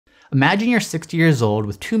Imagine you're 60 years old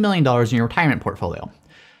with $2 million in your retirement portfolio.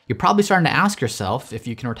 You're probably starting to ask yourself if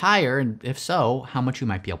you can retire, and if so, how much you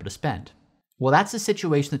might be able to spend. Well, that's the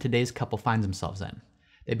situation that today's couple finds themselves in.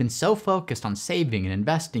 They've been so focused on saving and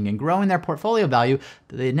investing and growing their portfolio value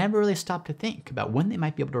that they never really stopped to think about when they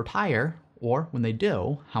might be able to retire, or when they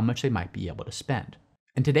do, how much they might be able to spend.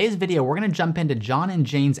 In today's video, we're going to jump into John and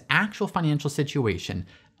Jane's actual financial situation,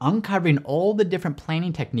 uncovering all the different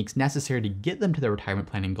planning techniques necessary to get them to their retirement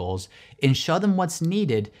planning goals and show them what's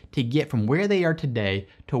needed to get from where they are today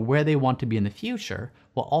to where they want to be in the future,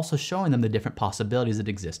 while also showing them the different possibilities that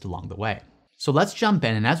exist along the way. So let's jump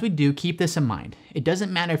in, and as we do, keep this in mind. It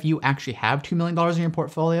doesn't matter if you actually have $2 million in your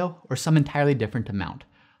portfolio or some entirely different amount.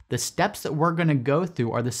 The steps that we're going to go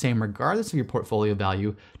through are the same regardless of your portfolio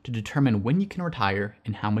value to determine when you can retire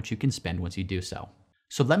and how much you can spend once you do so.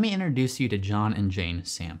 So let me introduce you to John and Jane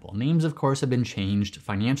Sample. Names, of course, have been changed,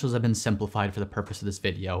 financials have been simplified for the purpose of this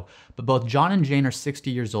video, but both John and Jane are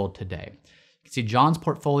 60 years old today. You can see John's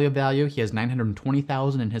portfolio value, he has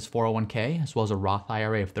 $920,000 in his 401k, as well as a Roth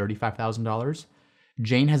IRA of $35,000.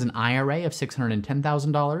 Jane has an IRA of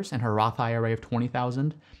 $610,000 and her Roth IRA of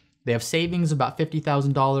 $20,000. They have savings of about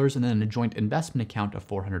 $50,000 and then a joint investment account of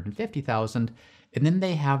 $450,000, and then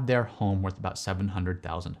they have their home worth about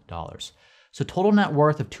 $700,000. So total net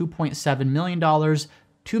worth of $2.7 million,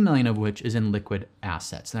 $2 million of which is in liquid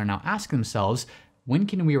assets. And they're now asking themselves, when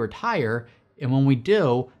can we retire? And when we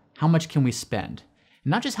do, how much can we spend?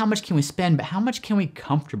 And not just how much can we spend, but how much can we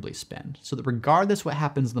comfortably spend? So that regardless what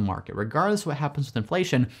happens in the market, regardless what happens with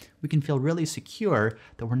inflation, we can feel really secure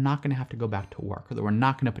that we're not gonna have to go back to work or that we're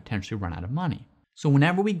not gonna potentially run out of money. So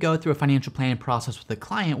whenever we go through a financial planning process with a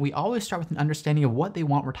client, we always start with an understanding of what they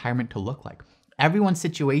want retirement to look like. Everyone's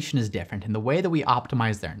situation is different, and the way that we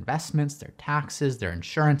optimize their investments, their taxes, their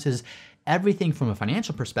insurances, everything from a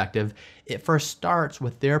financial perspective, it first starts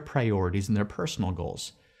with their priorities and their personal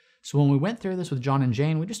goals. So when we went through this with John and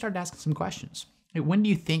Jane, we just started asking some questions. Hey, when do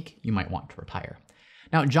you think you might want to retire?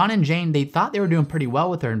 Now, John and Jane, they thought they were doing pretty well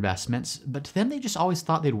with their investments, but to them, they just always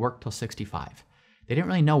thought they'd work till 65. They didn't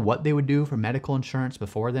really know what they would do for medical insurance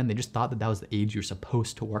before then. They just thought that that was the age you're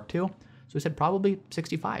supposed to work to. So we said probably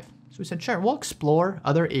 65. So we said, sure, we'll explore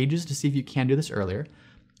other ages to see if you can do this earlier,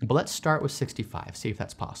 but let's start with 65, see if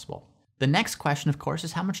that's possible. The next question, of course,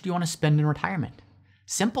 is how much do you want to spend in retirement?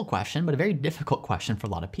 Simple question, but a very difficult question for a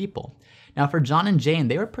lot of people. Now for John and Jane,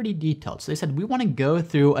 they were pretty detailed. So they said, we want to go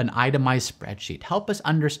through an itemized spreadsheet, help us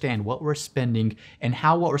understand what we're spending and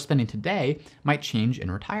how what we're spending today might change in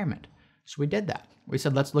retirement. So we did that. We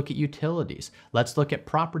said, let's look at utilities. Let's look at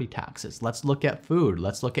property taxes. Let's look at food.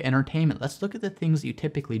 Let's look at entertainment. Let's look at the things that you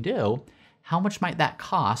typically do. How much might that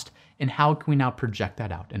cost? And how can we now project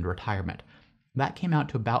that out into retirement? That came out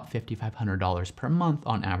to about $5,500 per month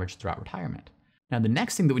on average throughout retirement. Now, the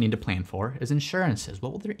next thing that we need to plan for is insurances.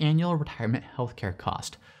 What will their annual retirement healthcare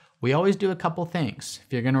cost? We always do a couple things.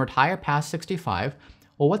 If you're going to retire past 65,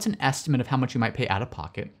 well, what's an estimate of how much you might pay out of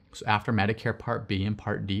pocket? So after Medicare Part B and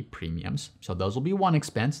Part D premiums. So those will be one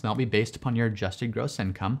expense, and that'll be based upon your adjusted gross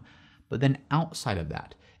income. But then outside of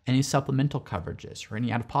that, any supplemental coverages or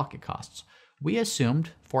any out-of-pocket costs, we assumed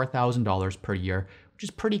 $4,000 per year, which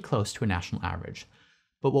is pretty close to a national average.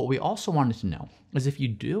 But what we also wanted to know is if you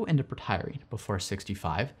do end up retiring before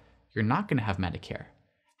 65, you're not going to have Medicare.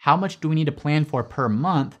 How much do we need to plan for per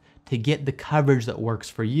month to get the coverage that works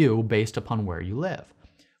for you based upon where you live?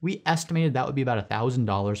 We estimated that would be about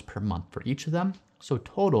 $1,000 per month for each of them. So a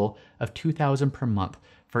total of $2,000 per month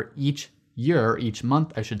for each year, each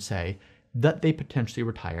month, I should say, that they potentially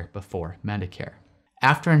retire before Medicare.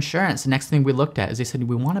 After insurance, the next thing we looked at is they said,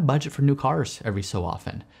 we want to budget for new cars every so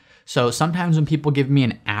often. So sometimes when people give me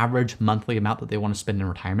an average monthly amount that they want to spend in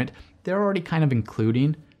retirement, they're already kind of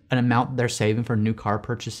including an amount they're saving for new car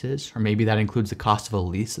purchases, or maybe that includes the cost of a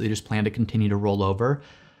lease that they just plan to continue to roll over.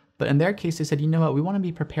 But in their case, they said, you know what, we want to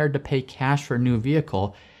be prepared to pay cash for a new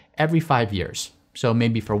vehicle every 5 years. So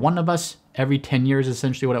maybe for one of us, every 10 years is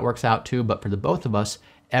essentially what it works out to, but for the both of us,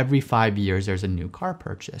 every 5 years there's a new car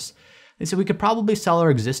purchase. They said we could probably sell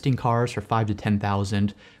our existing cars for $5,000 to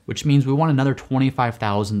 $10,000, which means we want another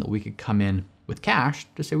 $25,000 that we could come in with cash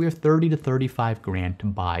to say we have $30,000 to $35,000 to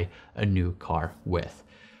buy a new car with.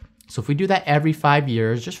 So if we do that every 5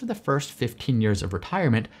 years, just for the first 15 years of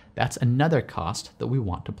retirement, that's another cost that we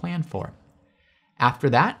want to plan for. After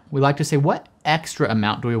that, we like to say, what extra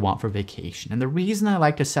amount do we want for vacation? And the reason I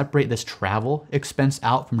like to separate this travel expense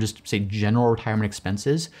out from just, say, general retirement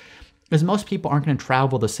expenses is most people aren't going to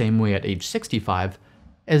travel the same way at age 65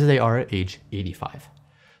 as they are at age 85.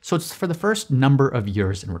 So it's for the first number of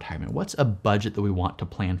years in retirement. What's a budget that we want to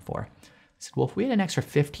plan for? said, well, if we had an extra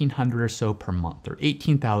 $1,500 or so per month, or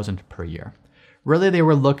 $18,000 per year, really they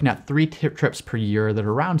were looking at 3 trips per year that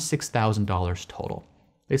are around $6,000 total.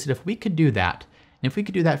 They said if we could do that, and if we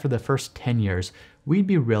could do that for the first 10 years, we'd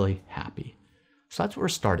be really happy. So that's what we're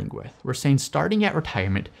starting with. We're saying starting at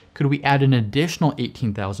retirement, could we add an additional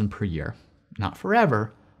 $18,000 per year? Not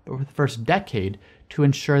forever, but for the first decade to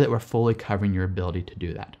ensure that we're fully covering your ability to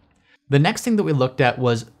do that. The next thing that we looked at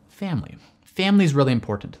was family. Family is really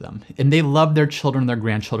important to them, and they love their children and their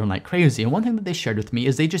grandchildren like crazy. And one thing that they shared with me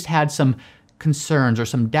is they just had some concerns or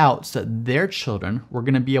some doubts that their children were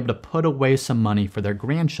going to be able to put away some money for their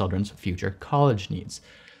grandchildren's future college needs.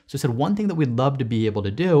 So I said, one thing that we'd love to be able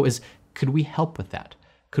to do is, could we help with that?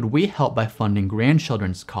 Could we help by funding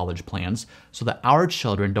grandchildren's college plans so that our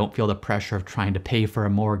children don't feel the pressure of trying to pay for a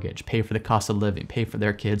mortgage, pay for the cost of living, pay for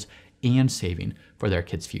their kids, and saving for their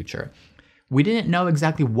kids' future? We didn't know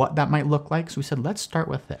exactly what that might look like, so we said, let's start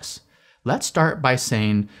with this. Let's start by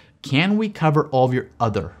saying, can we cover all of your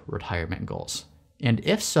other retirement goals? And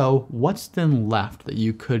if so, what's then left that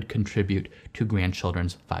you could contribute to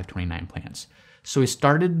grandchildren's 529 plans? So we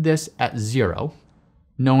started this at 0,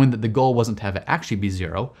 knowing that the goal wasn't to have it actually be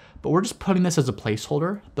 0, but we're just putting this as a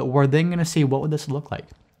placeholder that we're then going to see what would this look like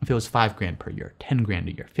if it was $5,000 per year, $10,000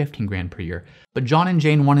 a year, $15,000 per year. But John and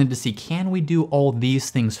Jane wanted to see, can we do all these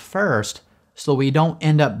things first so we don't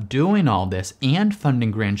end up doing all this and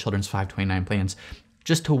funding grandchildren's 529 plans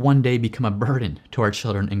just to one day become a burden to our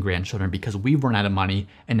children and grandchildren because we've run out of money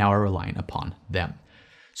and now are relying upon them.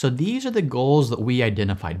 So these are the goals that we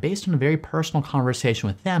identified based on a very personal conversation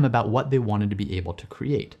with them about what they wanted to be able to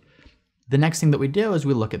create. The next thing that we do is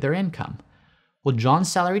we look at their income. Well,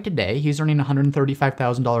 John's salary today, he's earning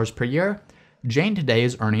 $135,000 per year. Jane today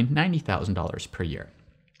is earning $90,000 per year.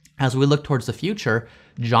 As we look towards the future,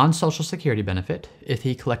 John's Social Security benefit, if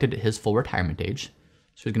he collected at his full retirement age,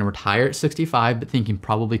 so he's going to retire at 65, but thinking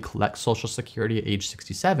probably collect Social Security at age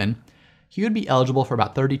 67, he would be eligible for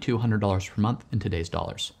about $3,200 per month in today's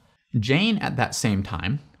dollars. Jane at that same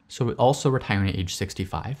time, so also retiring at age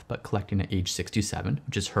 65, but collecting at age 67,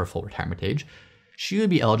 which is her full retirement age, she would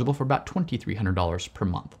be eligible for about $2,300 per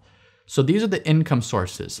month. So these are the income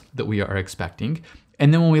sources that we are expecting.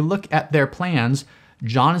 And then when we look at their plans,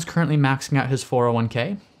 John is currently maxing out his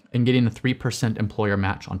 401k and getting a 3% employer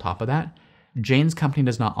match on top of that. Jane's company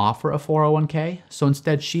does not offer a 401k, so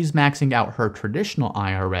instead she's maxing out her traditional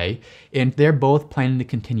IRA, and they're both planning to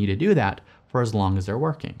continue to do that for as long as they're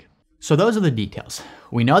working. So those are the details.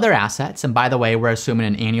 We know their assets, and by the way, we're assuming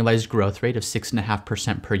an annualized growth rate of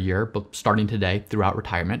 6.5% per year, starting today throughout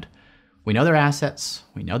retirement. We know their assets,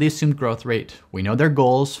 we know the assumed growth rate, we know their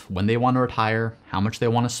goals, when they want to retire, how much they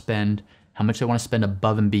want to spend, how much they want to spend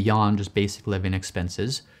above and beyond just basic living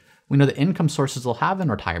expenses. We know the income sources they'll have in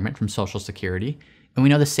retirement from Social Security, and we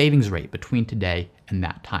know the savings rate between today and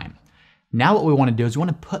that time. Now what we want to do is we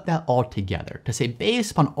want to put that all together to say,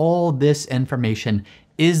 based upon all this information,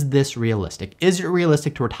 is this realistic? Is it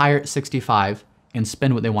realistic to retire at 65 and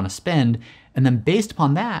spend what they want to spend? And then based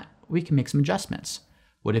upon that, we can make some adjustments.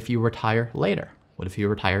 What if you retire later? What if you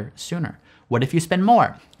retire sooner? What if you spend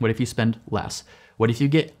more? What if you spend less? What if you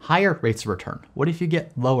get higher rates of return? What if you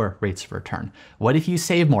get lower rates of return? What if you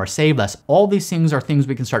save more, save less? All these things are things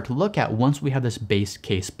we can start to look at once we have this base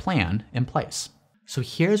case plan in place. So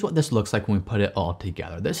here's what this looks like when we put it all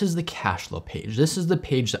together. This is the cash flow page. This is the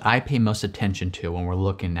page that I pay most attention to when we're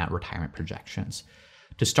looking at retirement projections.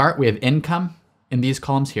 To start, we have income in these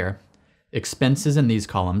columns here, expenses in these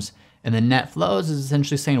columns, and then net flows is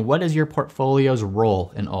essentially saying, what is your portfolio's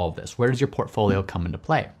role in all of this? Where does your portfolio come into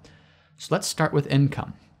play? So let's start with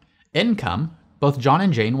income. Income, both John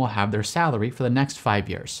and Jane will have their salary for the next 5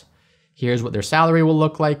 years. Here's what their salary will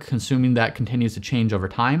look like, assuming that continues to change over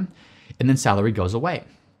time, and then salary goes away.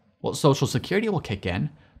 Well, Social Security will kick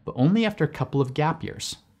in, but only after a couple of gap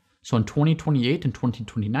years. So in 2028 and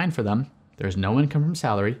 2029 for them, there's no income from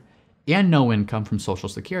salary and no income from Social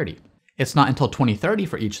Security. It's not until 2030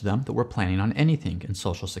 for each of them that we're planning on anything in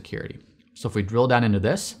Social Security. So if we drill down into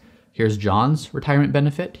this, here's John's retirement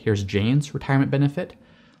benefit, here's Jane's retirement benefit.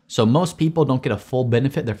 So most people don't get a full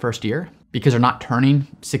benefit their first year because they're not turning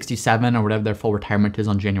 67 or whatever their full retirement is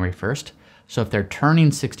on January 1st. So if they're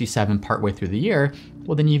turning 67 partway through the year,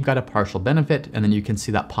 well then you've got a partial benefit, and then you can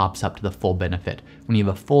see that pops up to the full benefit when you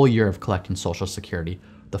have a full year of collecting Social Security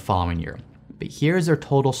the following year. But here's their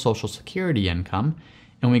total Social Security income.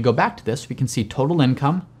 And when we go back to this, we can see total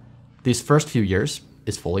income these first few years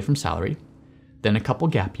is fully from salary, then a couple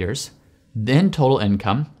gap years, then total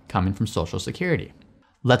income coming from Social Security.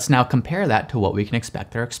 Let's now compare that to what we can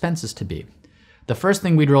expect their expenses to be. The first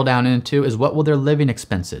thing we drill down into is, what will their living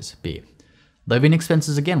expenses be? Living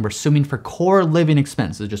expenses, again, we're assuming for core living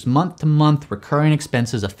expenses, just month-to-month recurring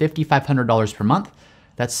expenses of $5,500 per month.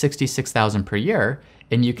 That's $66,000 per year,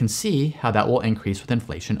 and you can see how that will increase with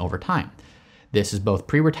inflation over time. This is both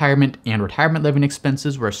pre-retirement and retirement living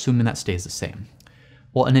expenses. We're assuming that stays the same.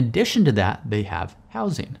 Well, in addition to that, they have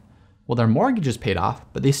housing. Well, their mortgage is paid off,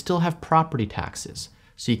 but they still have property taxes.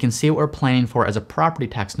 So you can see what we're planning for as a property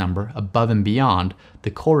tax number above and beyond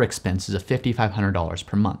the core expenses of $5,500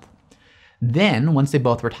 per month. Then, once they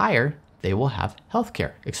both retire, they will have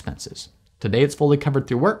healthcare expenses. Today it's fully covered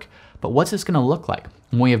through work, but what's this gonna look like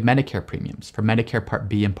when we have Medicare premiums for Medicare Part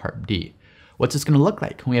B and Part D? What's this gonna look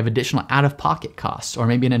like when we have additional out-of-pocket costs or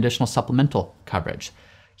maybe an additional supplemental coverage?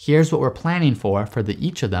 Here's what we're planning for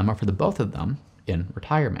each of them or for the both of them in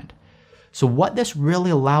retirement. So what this really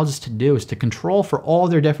allows us to do is to control for all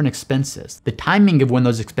their different expenses, the timing of when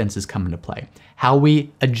those expenses come into play, how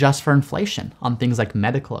we adjust for inflation on things like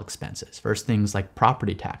medical expenses versus things like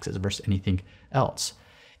property taxes versus anything else.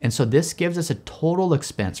 And so this gives us a total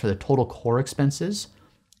expense for the total core expenses.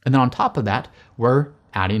 And then on top of that, we're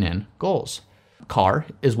adding in goals. Car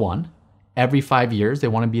is one. Every 5 years, they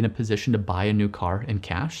want to be in a position to buy a new car in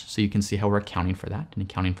cash. So you can see how we're accounting for that and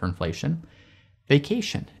accounting for inflation.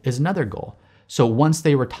 Vacation is another goal. So once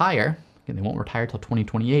they retire, and they won't retire till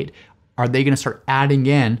 2028, are they going to start adding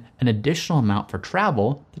in an additional amount for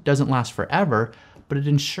travel that doesn't last forever, but it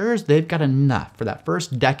ensures they've got enough for that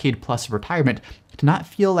first decade plus of retirement to not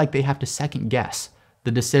feel like they have to second guess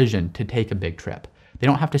the decision to take a big trip. They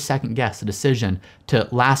don't have to second guess the decision to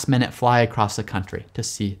last minute fly across the country to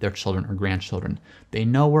see their children or grandchildren. They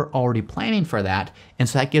know we're already planning for that, and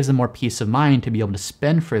so that gives them more peace of mind to be able to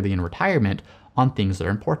spend freely in retirement on things that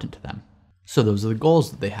are important to them. So those are the goals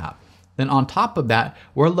that they have. Then on top of that,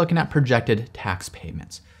 we're looking at projected tax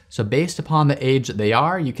payments. So based upon the age that they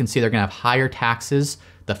are, you can see they're gonna have higher taxes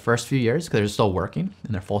the first few years because they're still working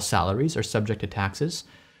and their full salaries are subject to taxes.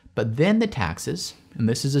 But then the taxes, and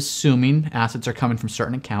this is assuming assets are coming from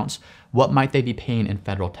certain accounts, what might they be paying in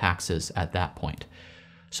federal taxes at that point?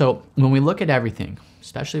 So when we look at everything,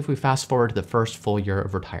 especially if we fast forward to the first full year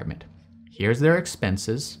of retirement, here's their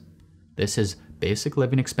expenses. This is basic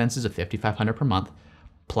living expenses of $5,500 per month,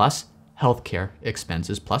 plus healthcare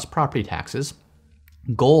expenses, plus property taxes.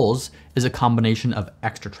 Goals is a combination of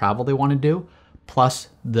extra travel they want to do, plus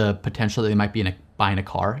the potential that they might be buying a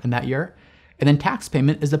car in that year. And then tax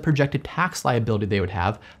payment is the projected tax liability they would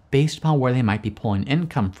have based upon where they might be pulling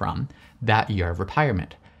income from that year of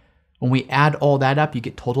retirement. When we add all that up, you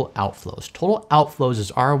get total outflows. Total outflows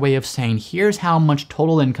is our way of saying, here's how much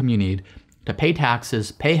total income you need to pay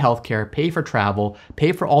taxes, pay healthcare, pay for travel,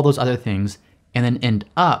 pay for all those other things, and then end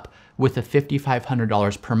up with the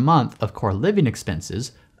 $5,500 per month of core living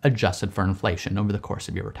expenses adjusted for inflation over the course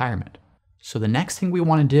of your retirement. So the next thing we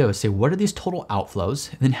want to do is say, what are these total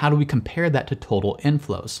outflows? And then how do we compare that to total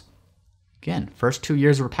inflows? Again, first 2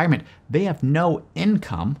 years of retirement, they have no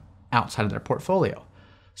income outside of their portfolio.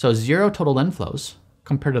 So 0 total inflows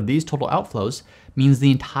compared to these total outflows means the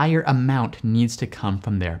entire amount needs to come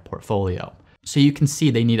from their portfolio. So you can see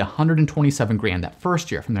they need 127 grand that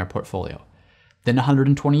first year from their portfolio, then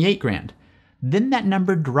 128 grand. Then that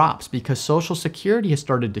number drops because Social Security has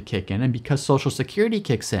started to kick in, and because Social Security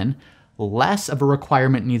kicks in, less of a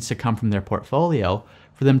requirement needs to come from their portfolio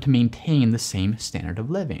for them to maintain the same standard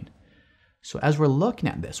of living. So as we're looking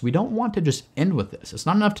at this, we don't want to just end with this. It's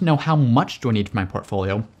not enough to know how much do I need for my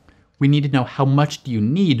portfolio. We need to know how much do you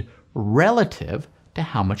need relative to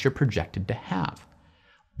how much you're projected to have.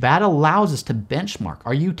 That allows us to benchmark.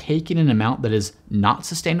 Are you taking an amount that is not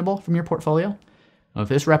sustainable from your portfolio? Now, if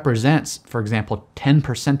this represents, for example,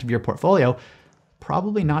 10% of your portfolio,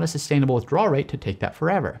 probably not a sustainable withdrawal rate to take that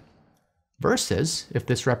forever. Versus if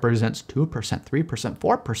this represents 2%, 3%,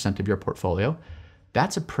 4% of your portfolio,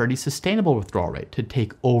 that's a pretty sustainable withdrawal rate to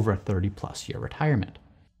take over a 30+ year retirement.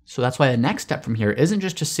 So that's why the next step from here isn't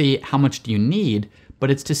just to see how much do you need, but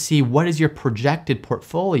it's to see what is your projected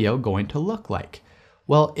portfolio going to look like.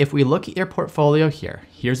 Well, if we look at your portfolio here,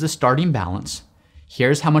 here's the starting balance.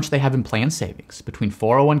 Here's how much they have in plan savings between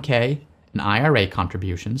 401k and IRA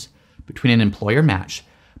contributions, between an employer match,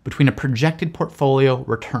 between a projected portfolio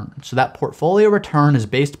return. So that portfolio return is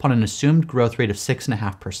based upon an assumed growth rate of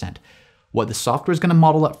 6.5%. What the software is going to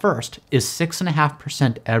model at first is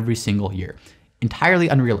 6.5% every single year. Entirely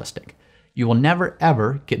unrealistic. You will never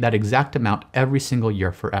ever get that exact amount every single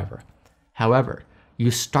year forever. However, you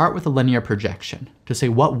start with a linear projection to say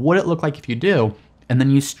what would it look like if you do, and then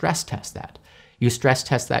you stress test that. You stress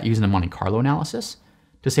test that using a Monte Carlo analysis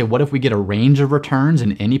to say what if we get a range of returns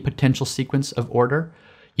in any potential sequence of order.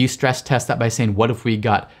 You stress test that by saying, what if we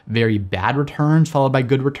got very bad returns followed by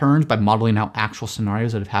good returns, by modeling out actual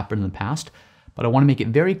scenarios that have happened in the past. But I want to make it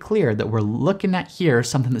very clear that we're looking at here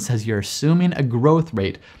something that says you're assuming a growth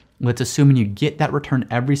rate. Let's assuming you get that return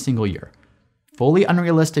every single year. Fully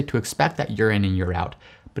unrealistic to expect that year in and year out.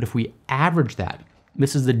 But if we average that,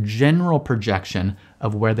 this is the general projection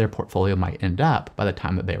of where their portfolio might end up by the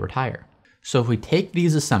time that they retire. So if we take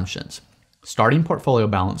these assumptions, starting portfolio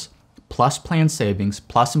balance, plus planned savings,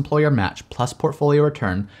 plus employer match, plus portfolio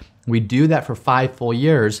return, we do that for 5 full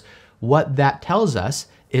years, what that tells us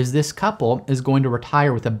is this couple is going to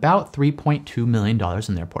retire with about $3.2 million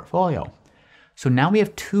in their portfolio. So now we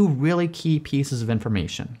have 2 really key pieces of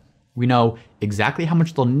information. We know exactly how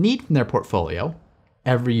much they'll need from their portfolio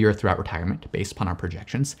every year throughout retirement based upon our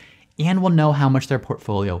projections, and we'll know how much their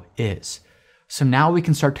portfolio is. So now we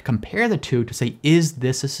can start to compare the two to say, is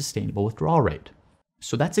this a sustainable withdrawal rate?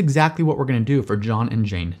 So that's exactly what we're going to do for John and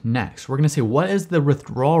Jane next. We're going to say, what is the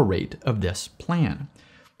withdrawal rate of this plan?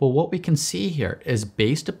 Well, what we can see here is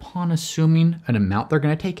based upon assuming an amount they're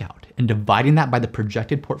going to take out and dividing that by the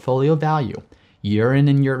projected portfolio value, year in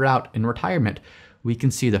and year out in retirement, we can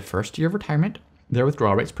see the first year of retirement, their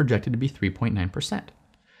withdrawal rate is projected to be 3.9%.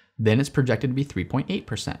 Then it's projected to be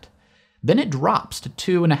 3.8%. Then it drops to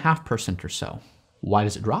 2.5% or so. Why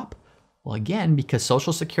does it drop? Well, again, because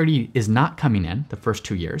Social Security is not coming in the first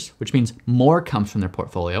 2 years, which means more comes from their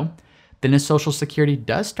portfolio. Then as Social Security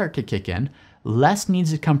does start to kick in, less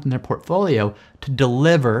needs to come from their portfolio to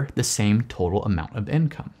deliver the same total amount of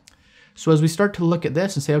income. So as we start to look at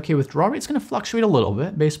this and say, okay, withdrawal rate's going to fluctuate a little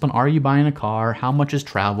bit based upon, are you buying a car? How much is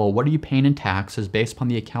travel? What are you paying in taxes based upon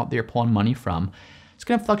the account that you're pulling money from? It's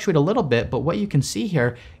going to fluctuate a little bit, but what you can see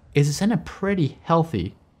here is it's in a pretty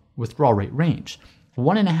healthy withdrawal rate range.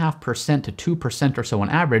 1.5% to 2% or so on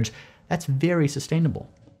average, that's very sustainable.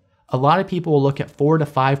 A lot of people will look at 4 to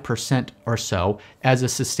 5% or so as a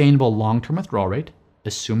sustainable long-term withdrawal rate,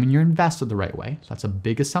 assuming you're invested the right way. So that's a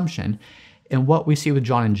big assumption. And what we see with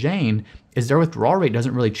John and Jane is their withdrawal rate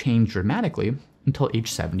doesn't really change dramatically until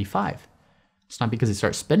age 75. It's not because they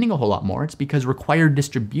start spending a whole lot more, it's because required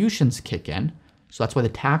distributions kick in. So that's why the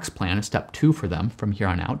tax plan is step 2 for them from here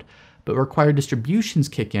on out. But required distributions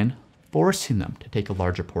kick in, forcing them to take a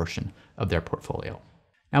larger portion of their portfolio.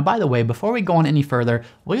 Now, by the way, before we go on any further,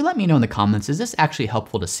 will you let me know in the comments, is this actually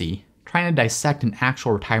helpful to see? Trying to dissect an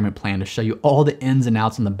actual retirement plan to show you all the ins and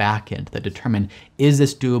outs on the back end that determine, is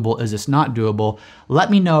this doable, is this not doable?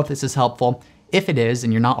 Let me know if this is helpful. If it is,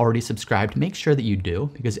 and you're not already subscribed, make sure that you do,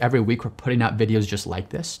 because every week we're putting out videos just like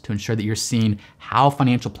this to ensure that you're seeing how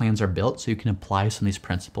financial plans are built so you can apply some of these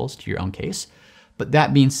principles to your own case. But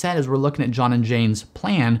that being said, as we're looking at John and Jane's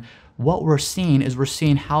plan, what we're seeing is we're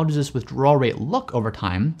seeing how does this withdrawal rate look over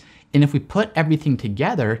time, and if we put everything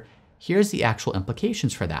together, here's the actual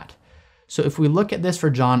implications for that. So if we look at this for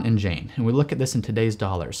John and Jane, and we look at this in today's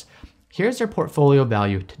dollars, here's their portfolio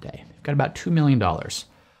value today. They've got about $2 million.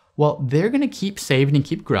 Well, they're going to keep saving and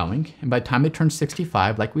keep growing, and by the time they turn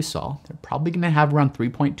 65, like we saw, they're probably going to have around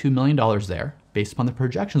 $3.2 million there, based upon the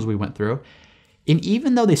projections we went through. And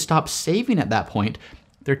even though they stop saving at that point,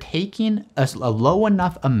 they're taking a low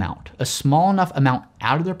enough amount, a small enough amount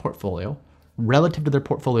out of their portfolio relative to their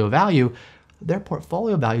portfolio value, their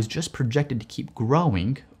portfolio value is just projected to keep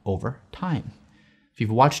growing over time. If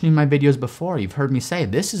you've watched any of my videos before, you've heard me say,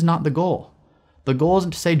 this is not the goal. The goal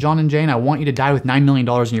isn't to say, John and Jane, I want you to die with $9 million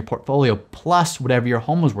in your portfolio plus whatever your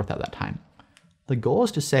home was worth at that time. The goal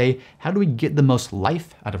is to say, how do we get the most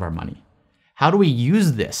life out of our money? How do we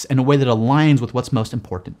use this in a way that aligns with what's most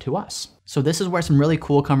important to us? So this is where some really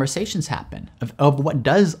cool conversations happen of what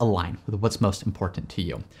does align with what's most important to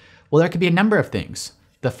you. Well, there could be a number of things.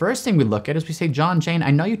 The first thing we look at is we say, John, Jane,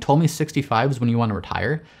 I know you told me 65 is when you want to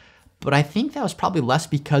retire, but I think that was probably less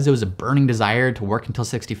because it was a burning desire to work until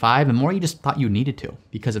 65 and more you just thought you needed to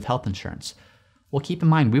because of health insurance. Well, keep in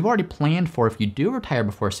mind, we've already planned for if you do retire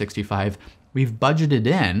before 65, we've budgeted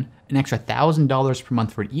in an extra $1,000 per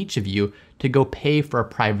month for each of you to go pay for a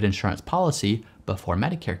private insurance policy before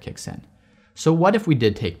Medicare kicks in. So what if we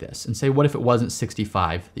did take this and say, what if it wasn't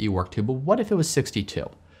 65 that you worked to, but what if it was 62?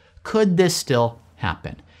 Could this still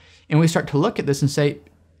happen? And we start to look at this and say,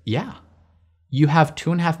 yeah, you have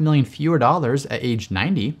 $2.5 million fewer dollars at age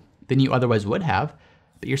 90 than you otherwise would have,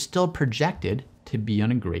 but you're still projected to be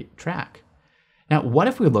on a great track. Now, what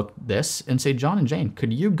if we look at this and say, John and Jane,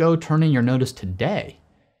 could you go turn in your notice today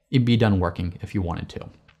and be done working if you wanted to?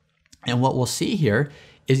 And what we'll see here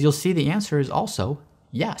is you'll see the answer is also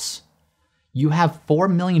yes. You have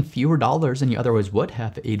 $4 million fewer dollars than you otherwise would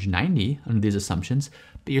have at age 90 under these assumptions,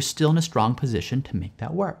 but you're still in a strong position to make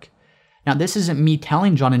that work. Now, this isn't me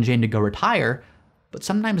telling John and Jane to go retire. But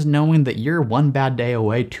sometimes knowing that you're one bad day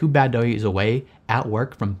away, 2 bad days away at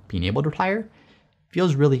work from being able to retire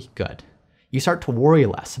feels really good. You start to worry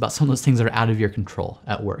less about some of those things that are out of your control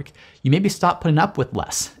at work. You maybe stop putting up with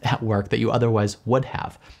less at work that you otherwise would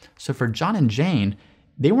have. So for John and Jane,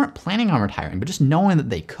 they weren't planning on retiring, but just knowing that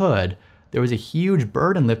they could, there was a huge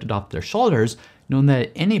burden lifted off their shoulders, knowing that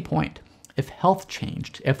at any point, if health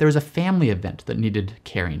changed, if there was a family event that needed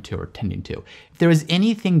caring to or tending to, if there was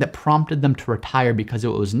anything that prompted them to retire because it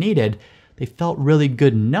was needed, they felt really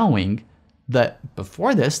good knowing that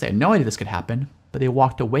before this, they had no idea this could happen, but they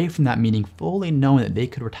walked away from that meeting fully knowing that they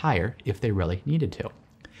could retire if they really needed to.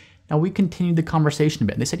 Now we continued the conversation a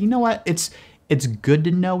bit and they said, you know what, it's good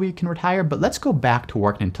to know we can retire, but let's go back to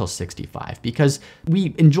working until 65 because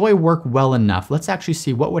we enjoy work well enough. Let's actually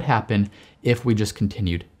see what would happen if we just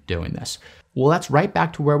continued doing this. Well, that's right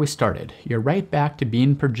back to where we started. You're right back to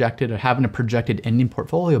being projected or having a projected ending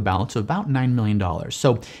portfolio balance of about $9 million.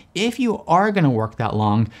 So if you are gonna work that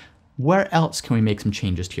long, where else can we make some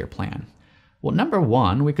changes to your plan? Well, number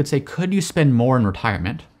one, we could say, could you spend more in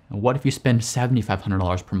retirement? What if you spend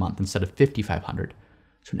 $7,500 per month instead of $5,500?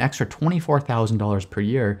 So an extra $24,000 per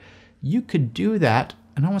year. You could do that,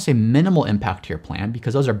 and I don't want to say minimal impact to your plan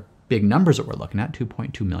because those are big numbers that we're looking at,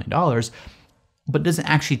 $2.2 million, but it doesn't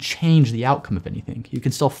actually change the outcome of anything. You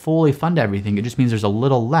can still fully fund everything. It just means there's a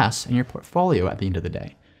little less in your portfolio at the end of the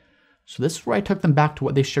day. So this is where I took them back to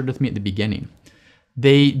what they shared with me at the beginning.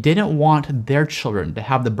 They didn't want their children to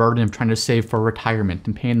have the burden of trying to save for retirement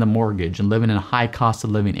and paying the mortgage and living in a high cost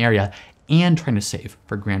of living area and trying to save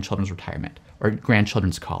for grandchildren's retirement or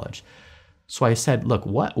grandchildren's college. So I said, look,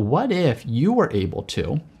 what if you were able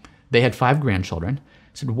to, they had 5 grandchildren, I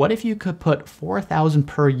said, what if you could put $4,000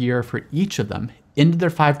 per year for each of them into their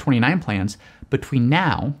 529 plans between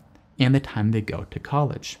now and the time they go to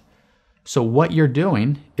college? So what you're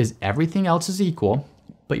doing is everything else is equal,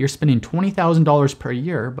 but you're spending $20,000 per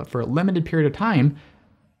year, but for a limited period of time,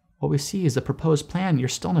 what we see is the proposed plan, you're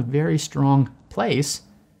still in a very strong place.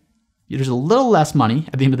 There's a little less money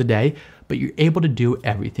at the end of the day, but you're able to do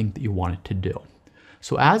everything that you wanted to do.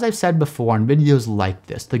 So as I've said before in videos like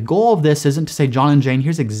this, the goal of this isn't to say, John and Jane,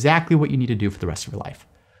 here's exactly what you need to do for the rest of your life.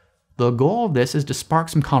 The goal of this is to spark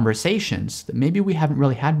some conversations that maybe we haven't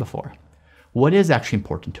really had before. What is actually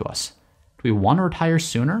important to us? Do we want to retire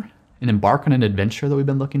sooner and embark on an adventure that we've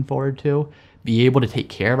been looking forward to? Be able to take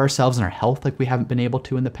care of ourselves and our health like we haven't been able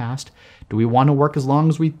to in the past? Do we want to work as long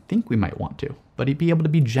as we think we might want to? But be able to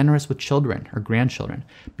be generous with children or grandchildren.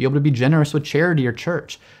 Be able to be generous with charity or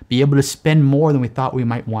church. Be able to spend more than we thought we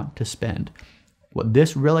might want to spend. What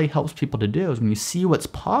this really helps people to do is when you see what's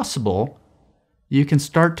possible, you can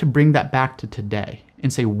start to bring that back to today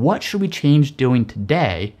and say, what should we change doing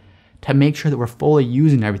today to make sure that we're fully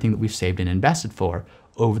using everything that we've saved and invested for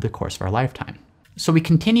over the course of our lifetime? So we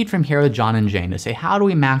continued from here with John and Jane to say, how do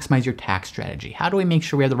we maximize your tax strategy? How do we make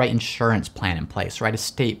sure we have the right insurance plan in place, the right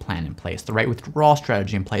estate plan in place, the right withdrawal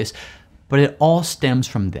strategy in place? But it all stems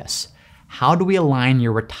from this. How do we align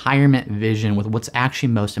your retirement vision with what's actually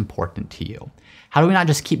most important to you? How do we not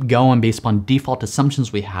just keep going based upon default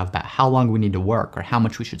assumptions we have about how long we need to work or how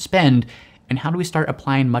much we should spend? And how do we start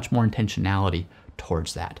applying much more intentionality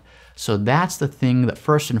towards that? So that's the thing that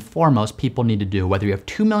first and foremost people need to do, whether you have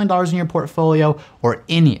 $2 million in your portfolio or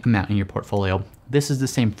any amount in your portfolio. This is the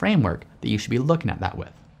same framework that you should be looking at that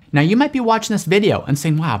with. Now you might be watching this video and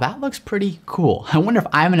saying, wow, that looks pretty cool. I wonder if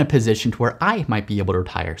I'm in a position to where I might be able to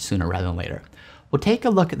retire sooner rather than later. Well, take a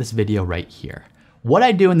look at this video right here. What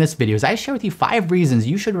I do in this video is I share with you 5 reasons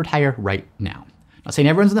you should retire right now. Not saying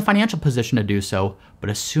everyone's in the financial position to do so,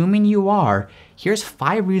 but assuming you are, here's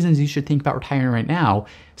 5 reasons you should think about retiring right now.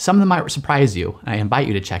 Some of them might surprise you, and I invite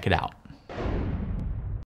you to check it out.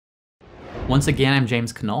 Once again, I'm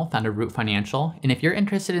James Knoll, founder of Root Financial, and if you're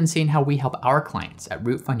interested in seeing how we help our clients at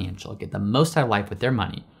Root Financial get the most out of life with their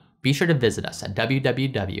money, be sure to visit us at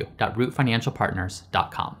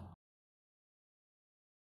www.rootfinancialpartners.com.